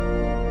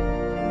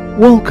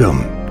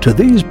Welcome to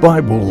these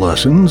Bible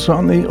lessons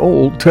on the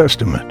Old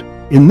Testament.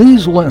 In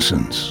these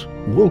lessons,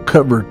 we'll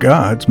cover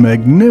God's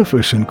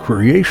magnificent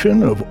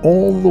creation of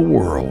all the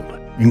world,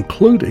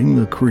 including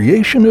the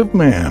creation of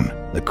man,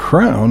 the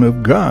crown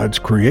of God's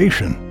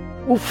creation.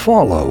 We'll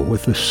follow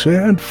with the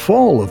sad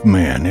fall of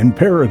man in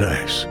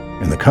paradise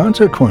and the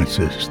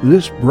consequences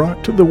this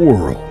brought to the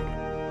world.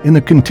 In the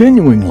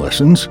continuing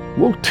lessons,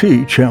 we'll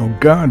teach how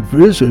God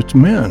visits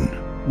men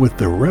with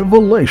the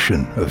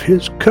revelation of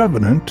His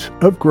covenant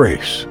of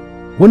grace.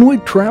 When we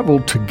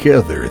travel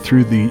together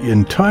through the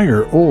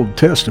entire Old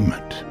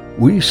Testament,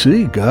 we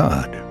see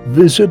God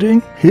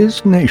visiting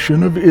His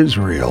nation of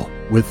Israel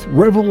with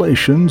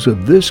revelations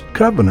of this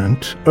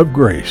covenant of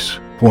grace,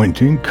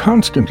 pointing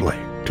constantly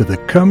to the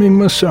coming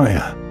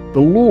Messiah, the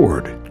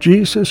Lord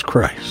Jesus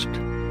Christ.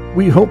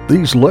 We hope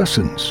these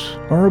lessons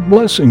are a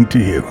blessing to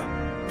you.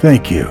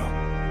 Thank you.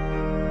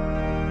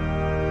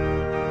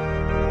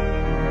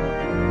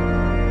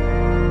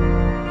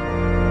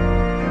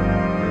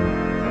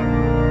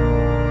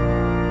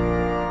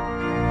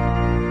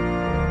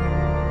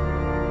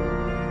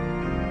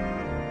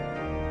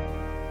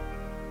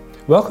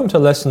 Welcome to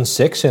Lesson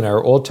 6 in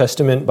our Old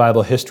Testament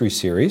Bible History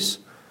series.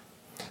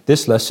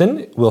 This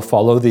lesson will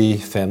follow the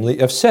family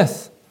of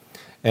Seth,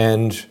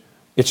 and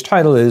its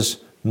title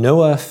is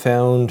Noah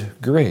Found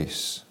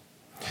Grace.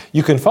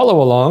 You can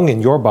follow along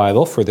in your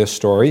Bible for this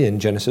story in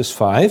Genesis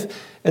 5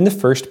 and the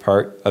first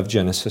part of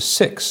Genesis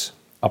 6,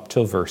 up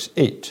till verse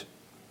 8.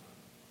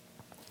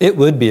 It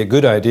would be a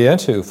good idea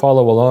to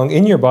follow along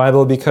in your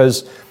Bible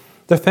because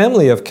the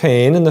family of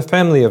Cain and the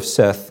family of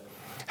Seth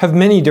have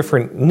many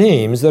different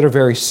names that are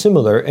very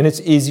similar, and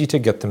it's easy to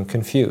get them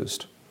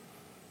confused.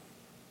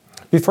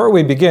 Before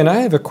we begin,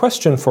 I have a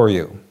question for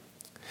you.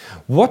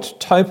 What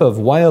type of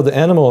wild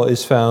animal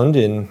is found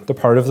in the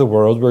part of the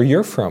world where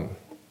you're from?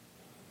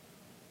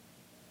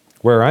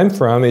 Where I'm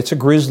from, it's a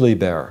grizzly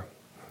bear.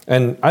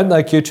 And I'd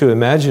like you to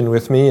imagine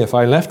with me if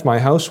I left my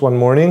house one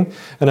morning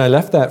and I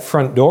left that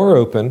front door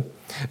open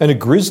and a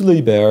grizzly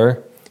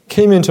bear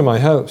came into my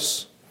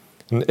house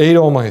and ate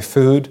all my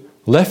food,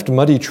 left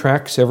muddy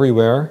tracks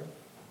everywhere,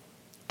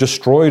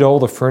 destroyed all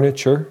the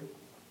furniture,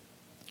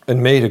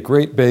 and made a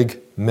great big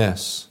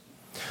mess.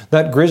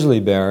 That grizzly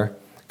bear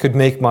could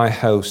make my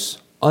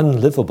house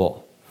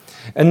unlivable.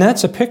 And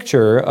that's a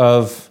picture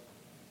of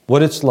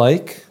what it's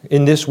like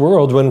in this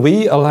world. When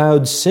we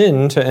allowed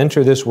sin to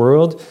enter this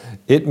world,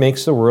 it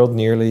makes the world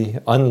nearly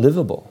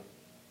unlivable.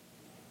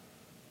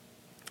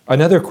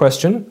 Another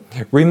question,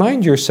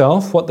 remind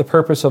yourself what the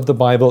purpose of the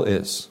Bible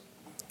is.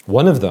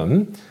 One of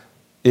them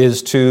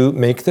is to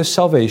make the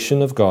salvation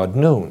of God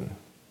known.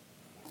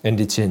 And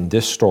it's in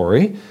this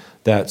story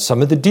that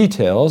some of the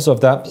details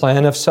of that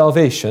plan of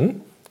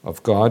salvation,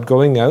 of God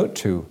going out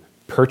to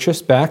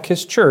purchase back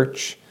His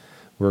church,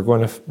 we're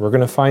going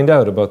to find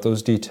out about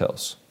those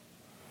details.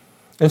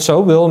 And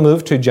so we'll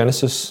move to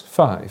Genesis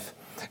 5.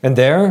 And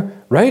there,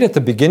 right at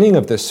the beginning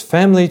of this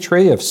family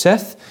tree of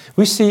Seth,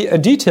 we see a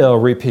detail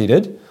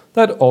repeated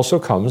that also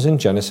comes in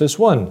Genesis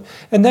 1.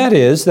 And that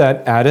is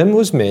that Adam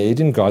was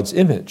made in God's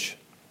image.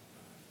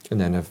 And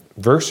then a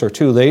verse or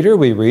two later,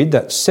 we read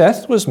that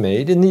Seth was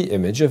made in the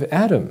image of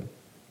Adam.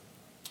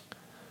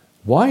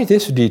 Why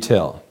this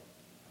detail?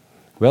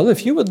 Well,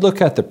 if you would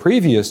look at the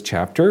previous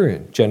chapter,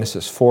 in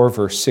Genesis 4,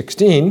 verse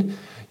 16,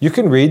 you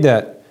can read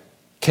that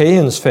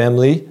Cain's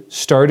family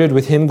started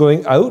with him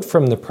going out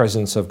from the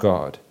presence of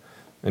God.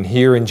 And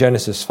here in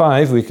Genesis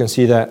 5, we can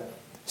see that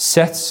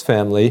Seth's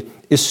family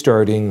is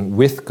starting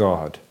with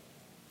God.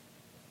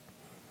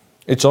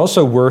 It's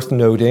also worth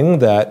noting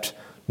that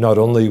not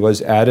only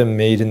was Adam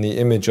made in the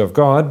image of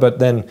God, but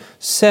then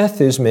Seth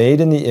is made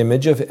in the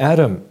image of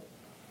Adam.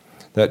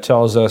 That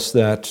tells us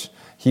that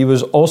he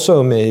was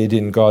also made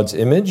in God's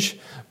image,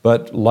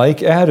 but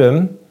like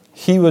Adam,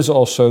 he was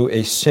also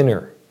a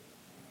sinner.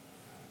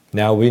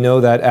 Now we know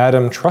that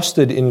Adam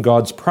trusted in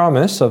God's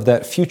promise of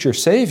that future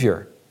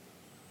Savior.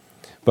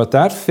 But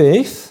that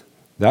faith,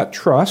 that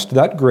trust,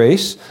 that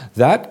grace,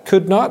 that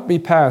could not be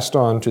passed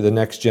on to the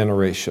next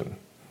generation.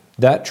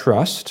 That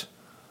trust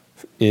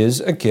is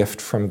a gift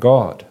from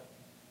God.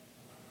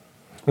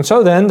 And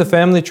so then the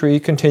family tree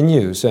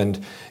continues,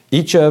 and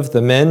each of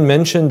the men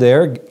mentioned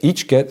there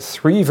each get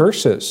 3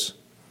 verses.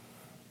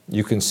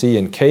 You can see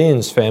in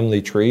Cain's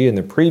family tree in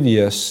the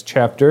previous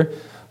chapter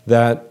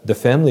that the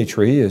family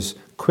tree is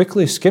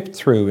quickly skipped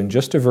through in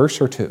just a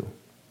verse or 2.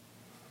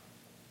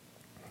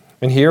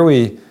 And here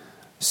we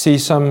see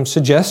some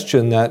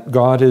suggestion that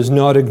God is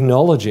not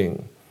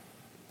acknowledging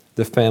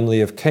the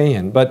family of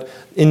Cain. But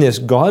in this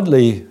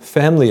godly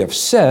family of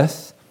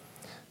Seth,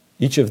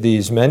 each of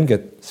these men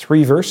get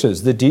 3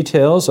 verses. The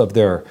details of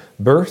their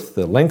birth,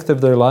 the length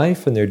of their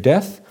life, and their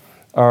death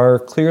are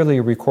clearly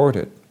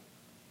recorded.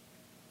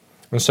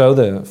 And so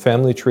the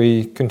family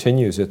tree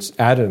continues. It's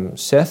Adam,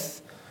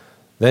 Seth,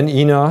 then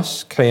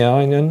Enos,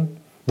 Cainan,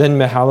 then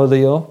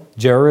Mahalaleel,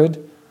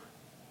 Jared,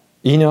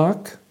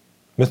 Enoch,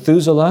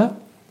 Methuselah.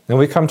 Then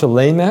we come to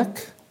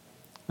Lamech,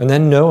 and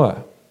then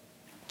Noah.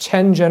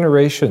 10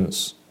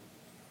 generations.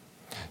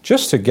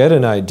 Just to get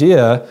an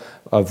idea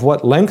of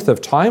what length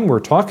of time we're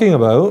talking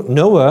about,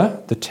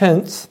 Noah, the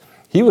 10th,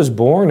 he was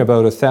born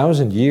about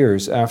 1,000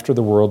 years after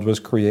the world was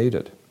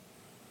created.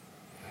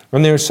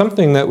 And there's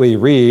something that we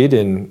read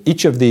in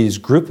each of these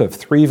group of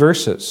 3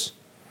 verses.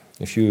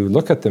 If you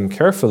look at them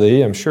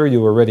carefully, I'm sure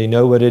you already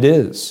know what it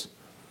is.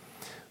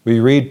 We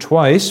read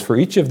twice for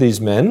each of these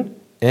men,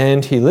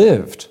 and he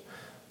lived.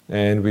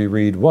 And we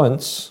read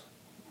once,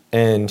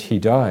 and he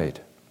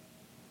died.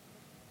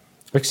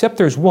 Except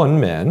there's one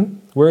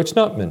man where it's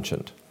not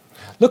mentioned.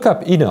 Look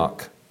up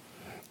Enoch.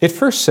 It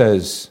first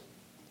says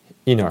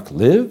Enoch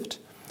lived,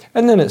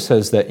 and then it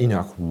says that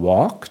Enoch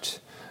walked,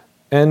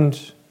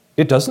 and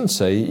it doesn't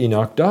say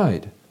Enoch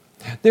died.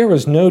 There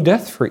was no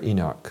death for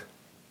Enoch.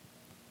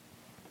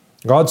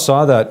 God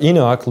saw that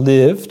Enoch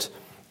lived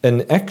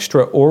an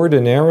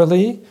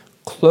extraordinarily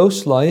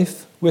close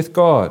life with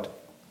God.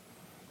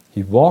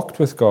 He walked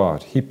with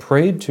God. He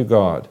prayed to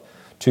God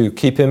to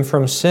keep him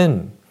from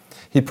sin.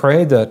 He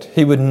prayed that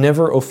he would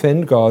never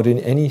offend God in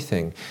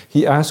anything.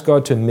 He asked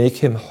God to make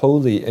him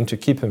holy and to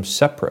keep him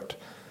separate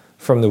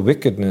from the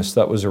wickedness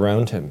that was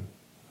around him.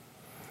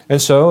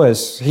 And so,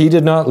 as he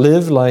did not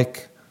live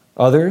like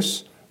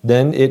others,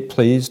 then it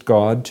pleased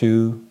God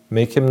to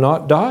make him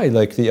not die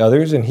like the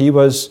others, and he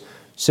was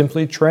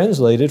simply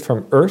translated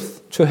from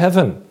earth to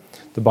heaven.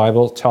 The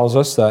Bible tells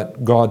us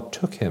that God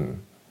took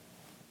him.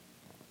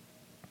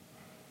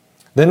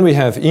 Then we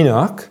have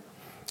Enoch,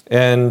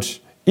 and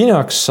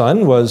Enoch's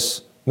son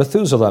was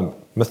Methuselah.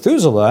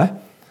 Methuselah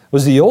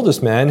was the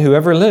oldest man who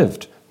ever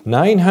lived,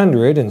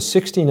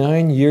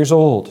 969 years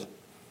old.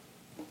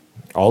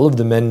 All of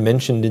the men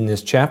mentioned in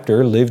this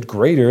chapter lived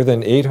greater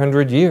than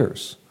 800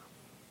 years,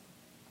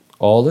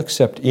 all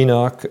except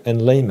Enoch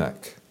and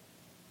Lamech.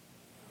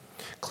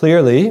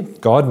 Clearly,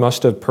 God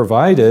must have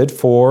provided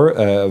for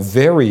a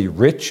very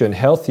rich and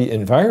healthy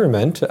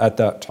environment at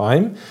that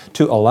time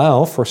to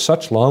allow for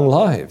such long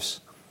lives.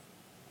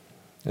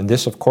 And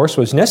this, of course,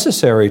 was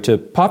necessary to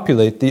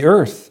populate the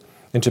earth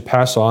and to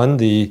pass on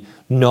the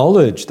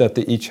knowledge that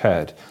they each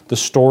had, the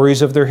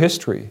stories of their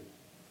history,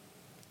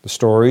 the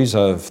stories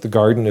of the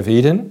Garden of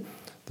Eden,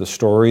 the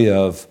story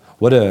of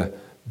what a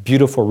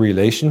beautiful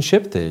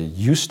relationship they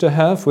used to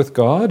have with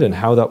God and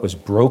how that was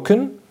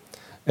broken,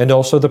 and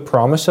also the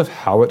promise of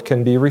how it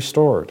can be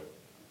restored.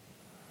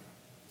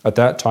 At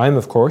that time,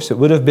 of course, it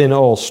would have been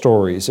all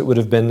stories. It would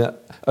have been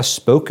a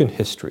spoken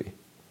history.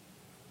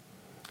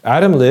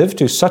 Adam lived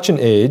to such an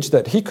age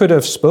that he could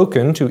have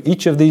spoken to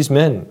each of these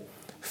men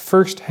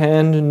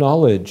first-hand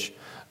knowledge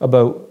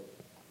about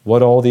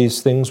what all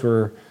these things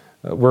were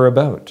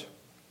about.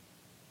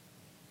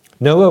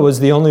 Noah was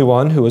the only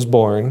one who was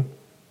born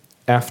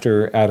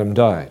after Adam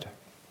died.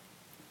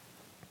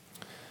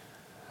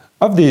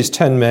 Of these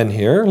 10 men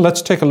here,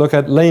 let's take a look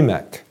at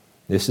Lamech.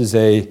 This is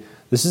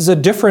a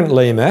different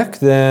Lamech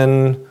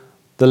than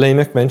the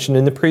Lamech mentioned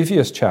in the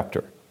previous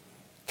chapter.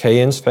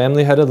 Cain's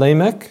family had a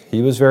Lamech.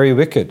 He was very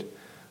wicked.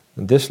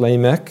 And this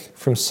Lamech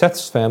from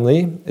Seth's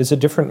family is a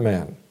different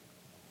man.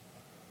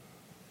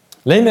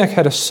 Lamech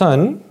had a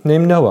son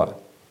named Noah.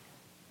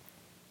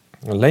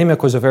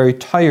 Lamech was a very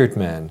tired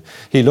man.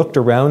 He looked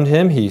around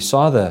him. He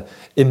saw the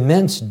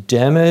immense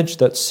damage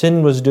that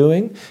sin was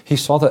doing. He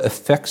saw the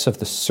effects of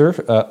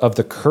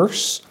the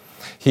curse.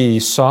 He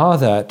saw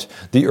that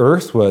the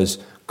earth was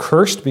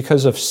cursed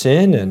because of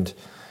sin, and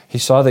he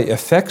saw the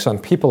effects on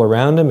people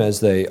around him as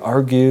they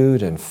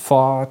argued and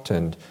fought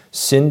and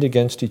sinned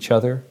against each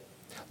other.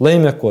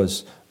 Lamech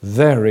was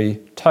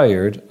very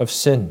tired of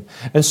sin.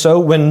 And so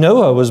when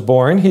Noah was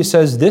born, he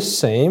says, "This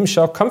same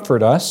shall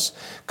comfort us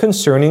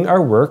concerning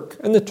our work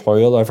and the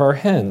toil of our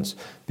hands,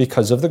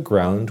 because of the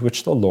ground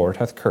which the Lord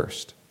hath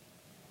cursed."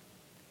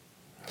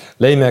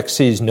 Lamech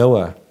sees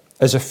Noah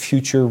as a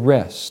future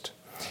rest.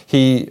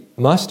 He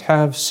must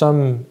have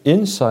some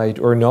insight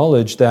or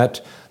knowledge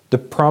that the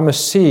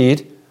promised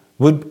seed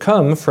would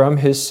come from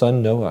his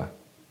son Noah.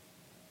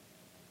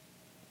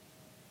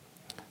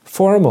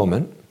 For a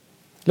moment,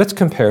 let's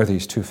compare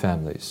these two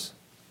families.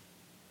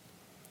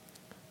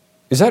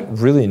 Is that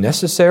really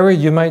necessary,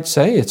 you might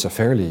say? It's a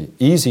fairly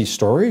easy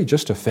story,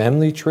 just a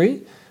family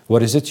tree.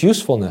 What is its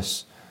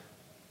usefulness?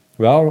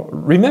 Well,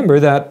 remember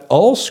that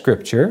all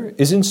Scripture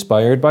is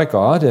inspired by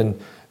God, and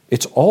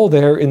it's all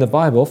there in the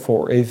Bible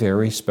for a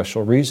very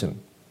special reason.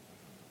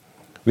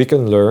 We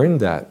can learn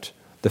that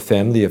the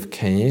family of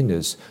Cain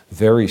is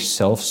very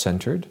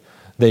self-centered.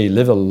 They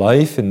live a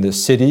life in the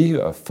city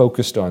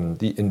focused on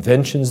the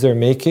inventions they're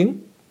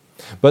making.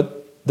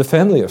 But the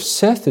family of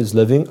Seth is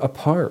living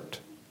apart.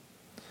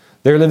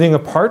 They're living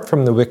apart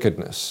from the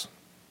wickedness.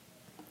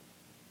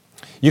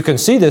 You can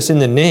see this in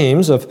the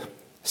names of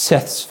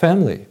Seth's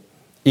family.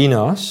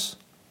 Enos,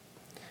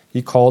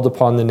 he called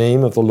upon the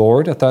name of the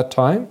Lord at that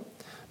time.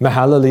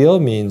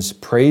 Mahalalel means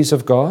praise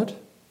of God.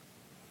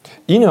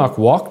 Enoch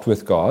walked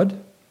with God.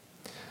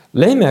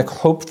 Lamech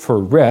hoped for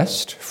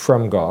rest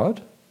from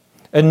God.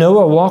 And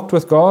Noah walked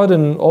with God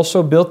and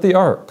also built the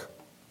ark.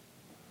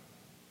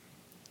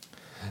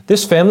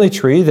 This family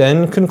tree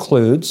then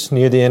concludes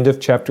near the end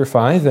of chapter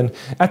 5, and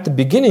at the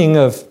beginning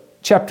of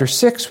chapter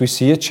 6, we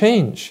see a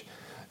change.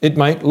 It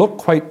might look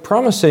quite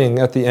promising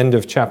at the end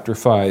of chapter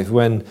 5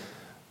 when,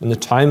 in the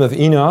time of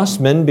Enos,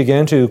 men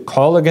began to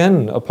call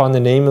again upon the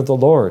name of the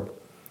Lord.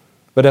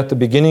 But at the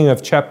beginning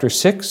of chapter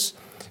 6,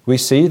 we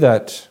see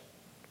that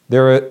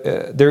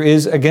there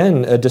is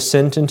again a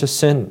descent into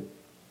sin.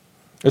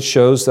 It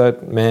shows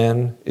that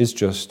man is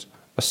just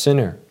a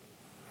sinner.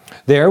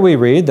 There we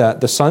read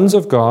that the sons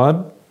of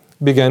God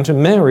began to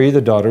marry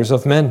the daughters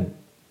of men.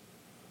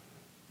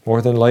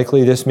 More than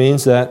likely, this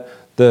means that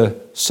the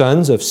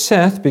sons of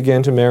Seth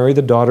began to marry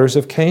the daughters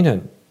of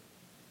Canaan,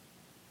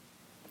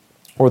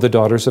 or the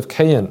daughters of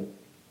Cain.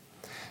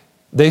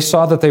 They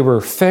saw that they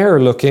were fair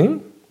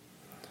looking,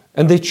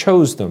 and they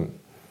chose them.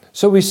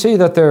 So we see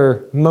that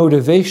their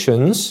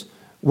motivations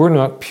were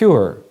not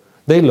pure.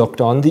 They looked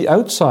on the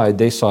outside.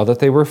 They saw that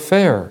they were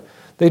fair.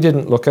 They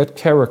didn't look at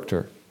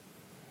character.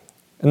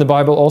 And the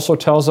Bible also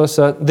tells us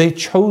that they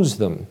chose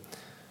them.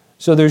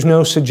 So there's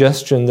no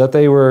suggestion that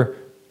they were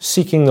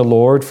seeking the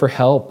Lord for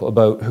help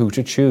about who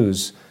to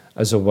choose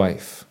as a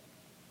wife.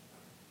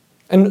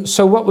 And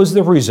so what was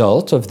the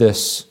result of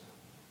this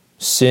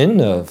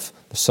sin of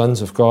the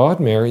sons of God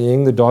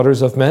marrying the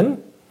daughters of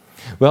men?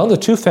 Well, the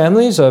two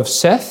families of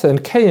Seth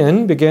and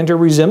Cain began to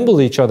resemble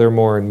each other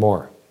more and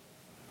more.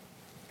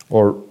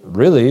 Or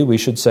really, we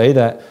should say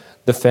that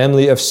the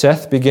family of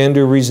Seth began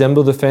to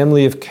resemble the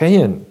family of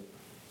Cain.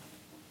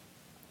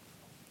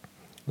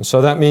 And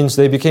so that means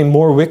they became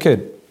more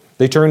wicked.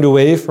 They turned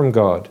away from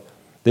God.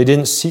 They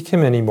didn't seek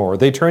Him anymore.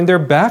 They turned their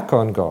back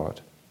on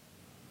God.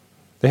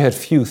 They had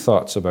few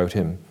thoughts about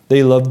Him.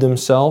 They loved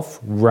themselves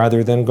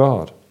rather than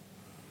God.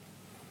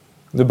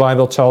 The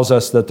Bible tells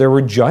us that there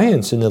were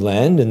giants in the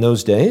land in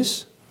those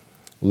days.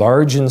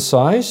 Large in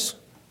size?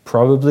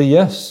 Probably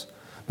yes.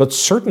 But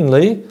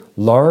certainly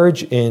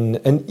large in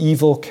an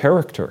evil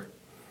character.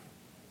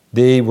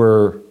 They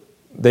were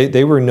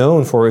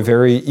known for a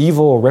very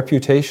evil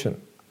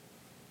reputation.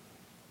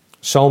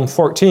 Psalm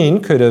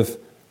 14 could have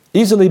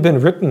easily been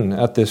written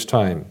at this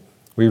time.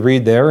 We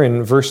read there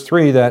in verse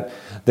 3 that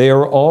they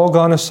are all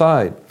gone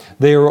aside.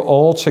 They are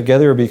all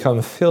together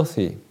become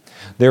filthy.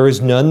 There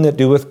is none that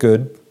doeth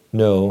good,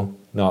 no,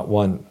 not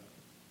one.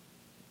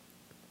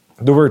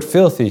 The word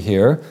filthy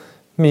here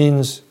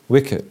means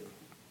wicked.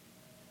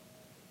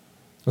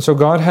 And so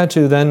God had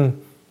to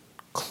then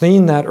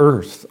clean that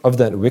earth of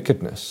that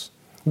wickedness,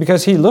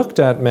 because He looked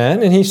at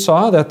man and He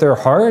saw that their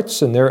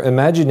hearts and their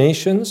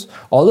imaginations,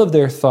 all of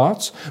their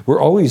thoughts, were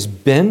always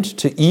bent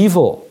to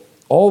evil,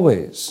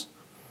 always.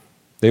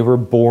 They were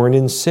born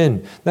in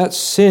sin. That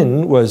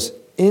sin was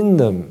in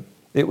them.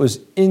 It was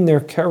in their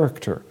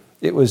character.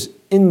 It was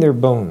in their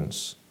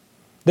bones.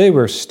 They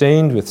were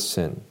stained with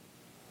sin.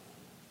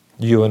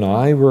 You and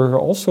I were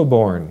also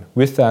born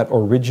with that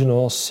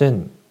original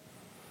sin.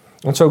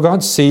 And so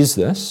God sees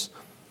this,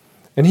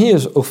 and He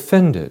is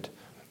offended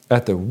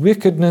at the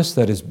wickedness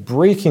that is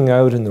breaking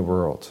out in the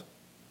world.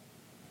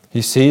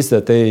 He sees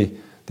that they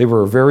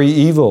were very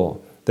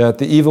evil, that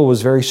the evil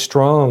was very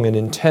strong and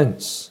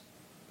intense.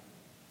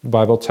 The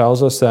Bible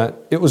tells us that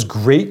it was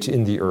great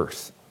in the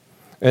earth,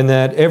 and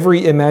that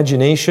every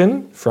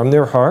imagination from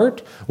their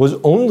heart was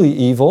only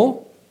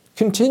evil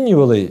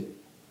continually.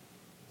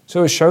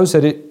 So it shows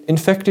that it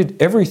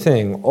infected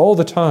everything all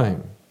the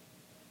time.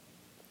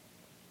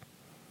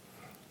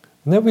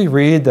 And then we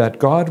read that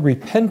God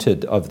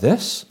repented of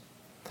this,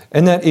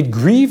 and that it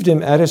grieved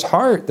Him at His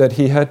heart that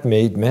He had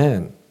made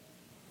man.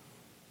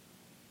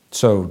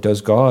 So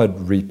does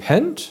God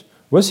repent?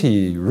 Was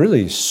He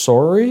really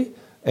sorry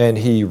and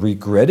He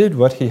regretted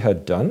what He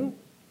had done?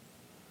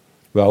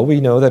 Well, we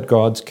know that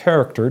God's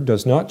character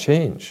does not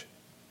change.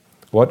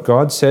 What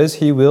God says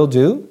He will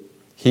do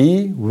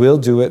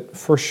it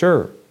for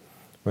sure.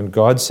 When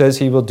God says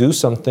He will do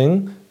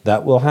something,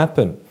 that will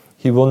happen.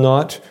 He will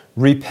not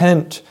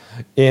repent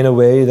in a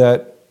way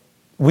that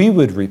we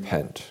would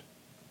repent.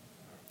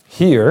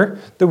 Here,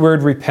 the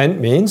word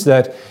repent means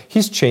that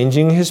He's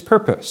changing His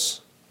purpose.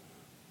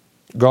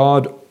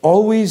 God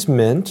always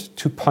meant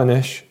to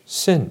punish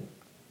sin.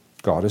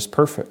 God is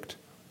perfect.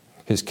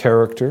 His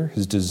character,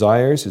 His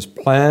desires, His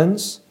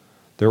plans,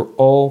 they're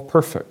all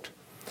perfect.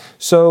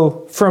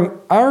 So from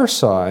our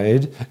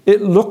side,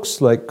 it looks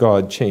like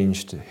God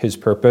changed His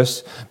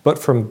purpose, but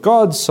from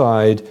God's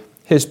side,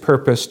 His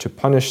purpose to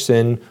punish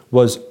sin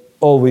was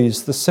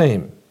always the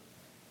same.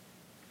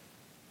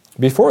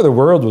 Before the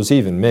world was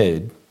even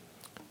made,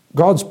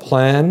 God's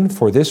plan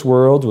for this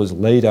world was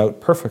laid out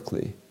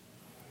perfectly.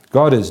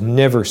 God is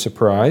never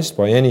surprised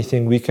by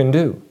anything we can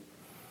do.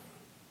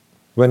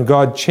 When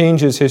God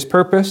changes His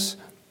purpose,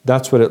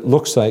 that's what it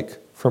looks like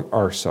from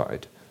our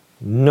side,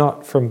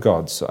 not from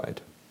God's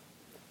side.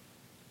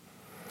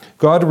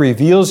 God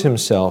reveals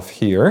Himself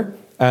here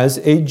as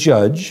a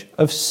judge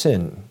of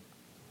sin.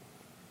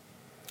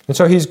 And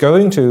so He's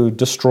going to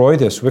destroy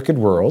this wicked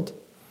world.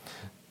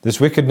 This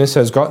wickedness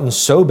has gotten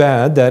so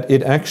bad that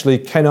it actually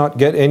cannot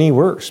get any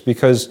worse,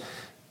 because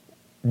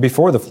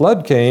before the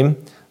flood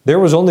came, there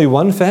was only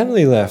one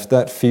family left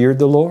that feared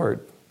the Lord.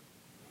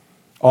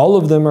 All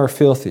of them are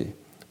filthy.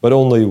 But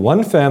only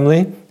one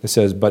family, it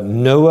says, but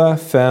Noah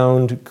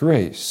found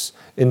grace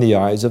in the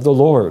eyes of the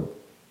Lord.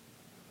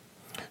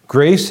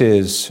 Grace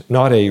is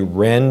not a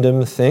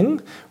random thing.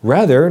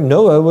 Rather,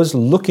 Noah was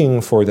looking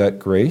for that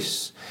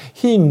grace.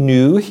 He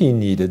knew he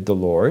needed the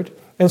Lord,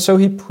 and so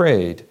he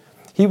prayed.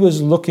 He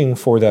was looking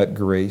for that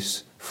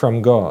grace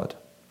from God.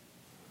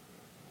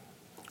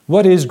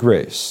 What is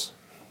grace?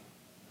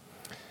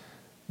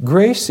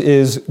 Grace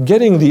is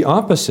getting the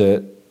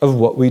opposite of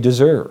what we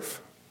deserve.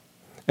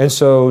 And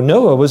so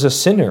Noah was a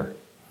sinner.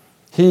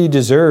 He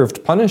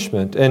deserved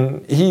punishment,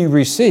 and he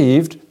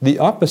received the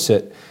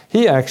opposite.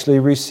 He actually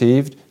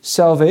received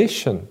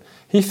salvation.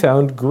 He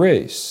found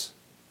grace.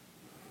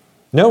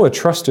 Noah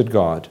trusted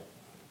God.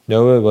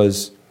 Noah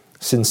was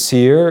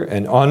sincere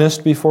and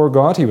honest before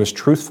God. He was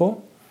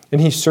truthful,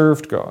 and he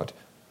served God.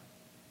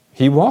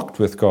 He walked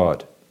with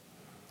God.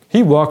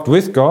 He walked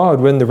with God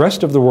when the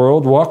rest of the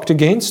world walked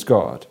against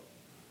God.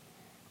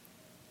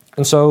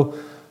 And so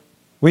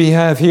we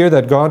have here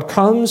that God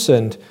comes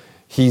and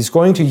he's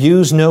going to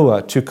use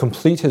Noah to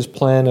complete his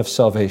plan of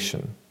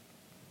salvation.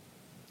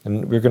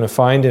 And we're going to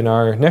find in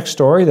our next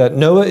story that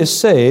Noah is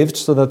saved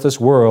so that this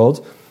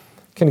world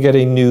can get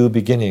a new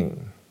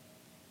beginning.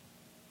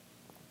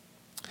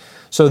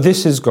 So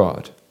this is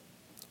God.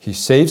 He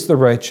saves the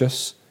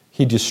righteous.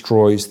 He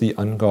destroys the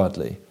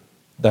ungodly.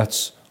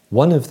 That's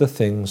one of the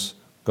things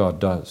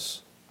God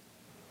does.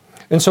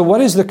 And so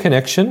what is the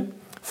connection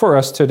for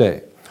us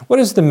today? What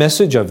is the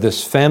message of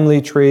this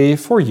family tree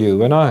for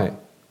you and I?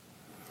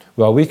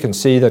 Well, we can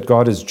see that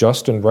God is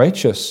just and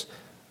righteous.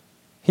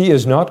 He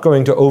is not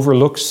going to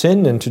overlook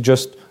sin and to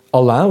just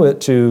allow it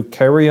to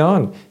carry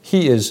on.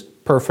 He is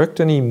perfect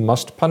and he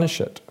must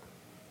punish it.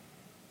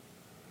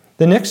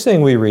 The next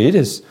thing we read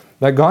is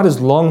that God is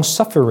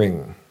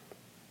long-suffering.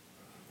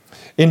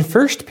 In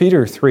 1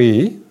 Peter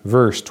 3,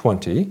 verse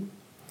 20,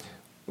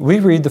 we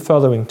read the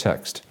following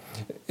text.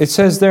 It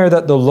says there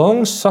that the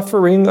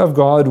long-suffering of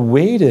God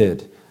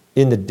waited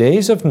in the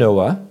days of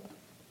Noah.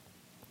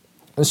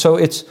 And so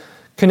it's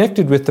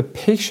connected with the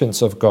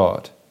patience of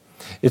God.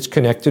 It's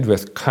connected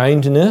with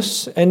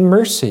kindness and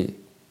mercy.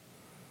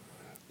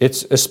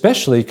 It's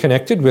especially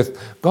connected with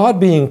God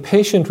being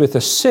patient with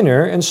a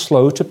sinner and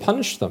slow to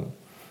punish them.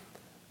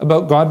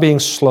 About God being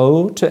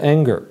slow to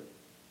anger.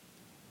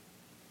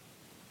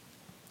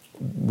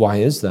 Why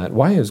is that?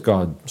 Why is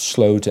God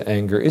slow to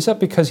anger? Is that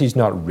because he's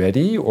not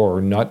ready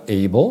or not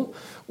able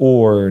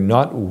or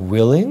not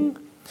willing?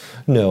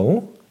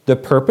 No. The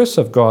purpose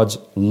of God's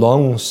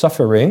long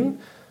suffering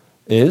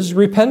is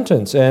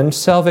repentance and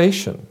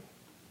salvation.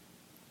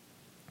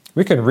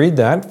 We can read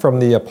that from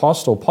the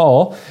Apostle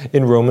Paul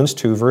in Romans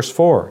 2, verse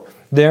 4.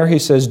 There he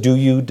says, "Do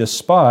you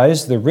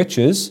despise the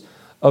riches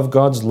of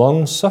God's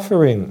long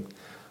suffering,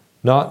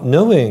 not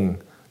knowing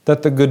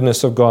that the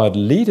goodness of God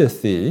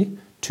leadeth thee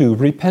to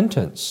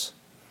repentance?"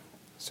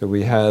 So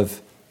we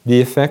have the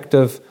effect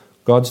of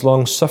God's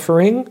long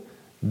suffering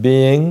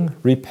being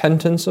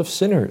repentance of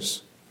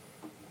sinners.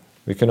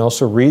 We can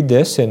also read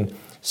this in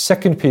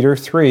 2 Peter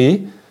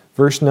 3,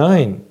 verse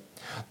 9.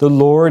 "The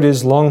Lord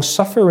is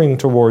long-suffering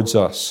towards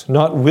us,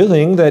 not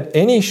willing that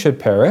any should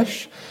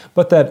perish,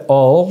 but that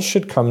all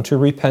should come to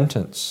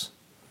repentance."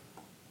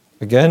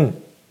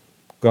 Again,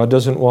 God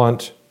doesn't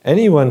want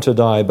anyone to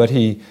die, but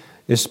he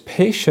is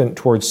patient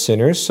towards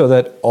sinners so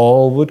that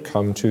all would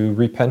come to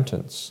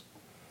repentance.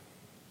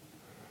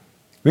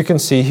 We can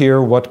see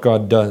here what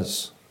God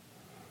does.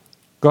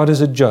 God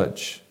is a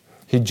judge.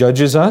 He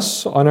judges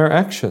us on our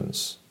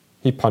actions.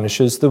 He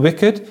punishes the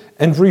wicked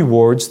and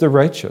rewards the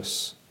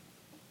righteous.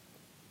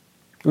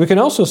 We can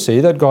also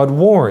see that God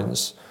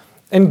warns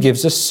and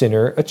gives a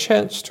sinner a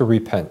chance to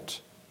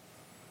repent.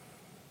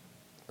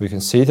 We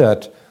can see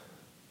that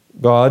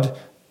God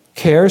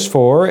cares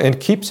for and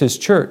keeps his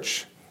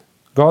church.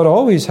 God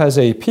always has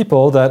a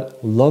people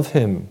that love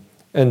him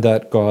and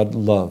that God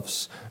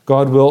loves.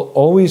 God will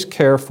always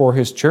care for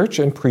his church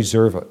and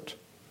preserve it.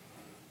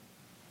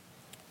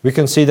 We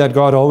can see that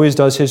God always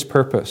does his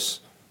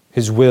purpose,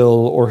 his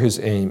will, or his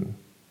aim.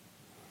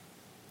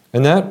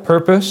 And that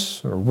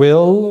purpose, or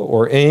will,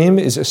 or aim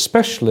is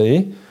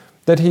especially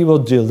that he will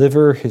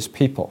deliver his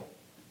people.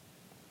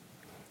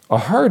 A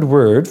hard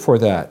word for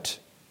that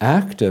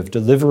act of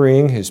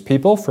delivering his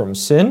people from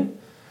sin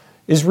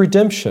is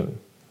redemption.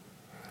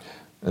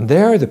 And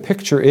there the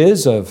picture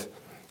is of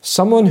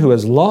someone who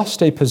has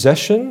lost a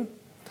possession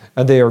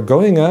and they are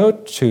going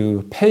out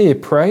to pay a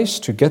price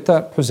to get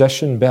that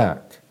possession back.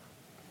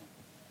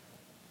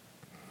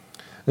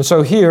 And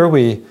so here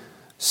we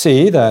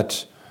see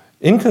that,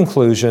 in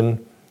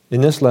conclusion,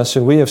 in this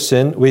lesson we have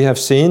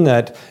seen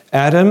that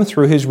Adam,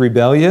 through his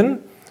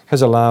rebellion,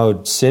 has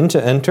allowed sin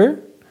to enter.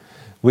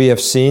 We have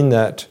seen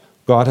that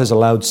God has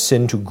allowed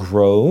sin to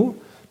grow,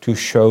 to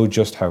show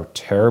just how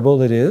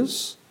terrible it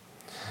is.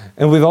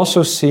 And we've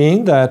also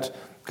seen that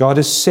God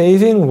is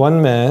saving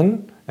one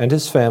man and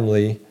his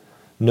family,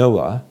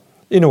 Noah,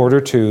 in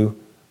order to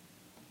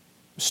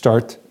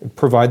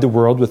provide the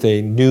world with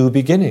a new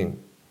beginning.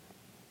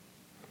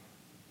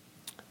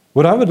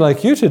 What I would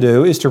like you to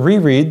do is to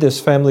reread this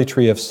family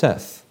tree of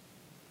Seth.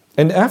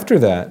 And after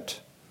that,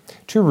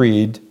 to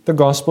read the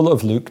Gospel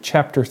of Luke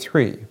chapter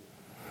 3.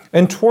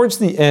 And towards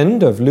the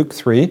end of Luke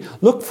 3,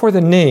 look for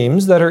the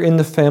names that are in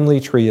the family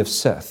tree of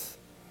Seth.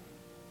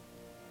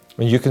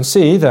 And you can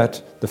see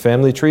that the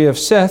family tree of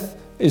Seth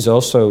is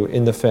also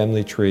in the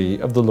family tree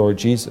of the Lord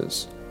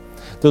Jesus.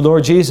 The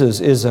Lord Jesus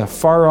is a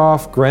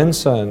far-off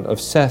grandson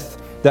of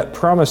Seth, that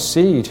promised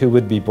seed who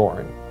would be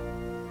born.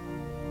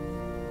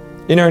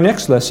 In our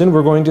next lesson,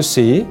 we're going to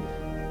see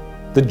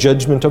the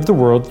judgment of the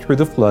world through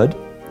the flood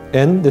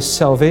and the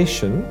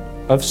salvation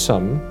of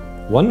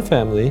one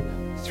family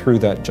through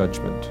that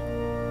judgment.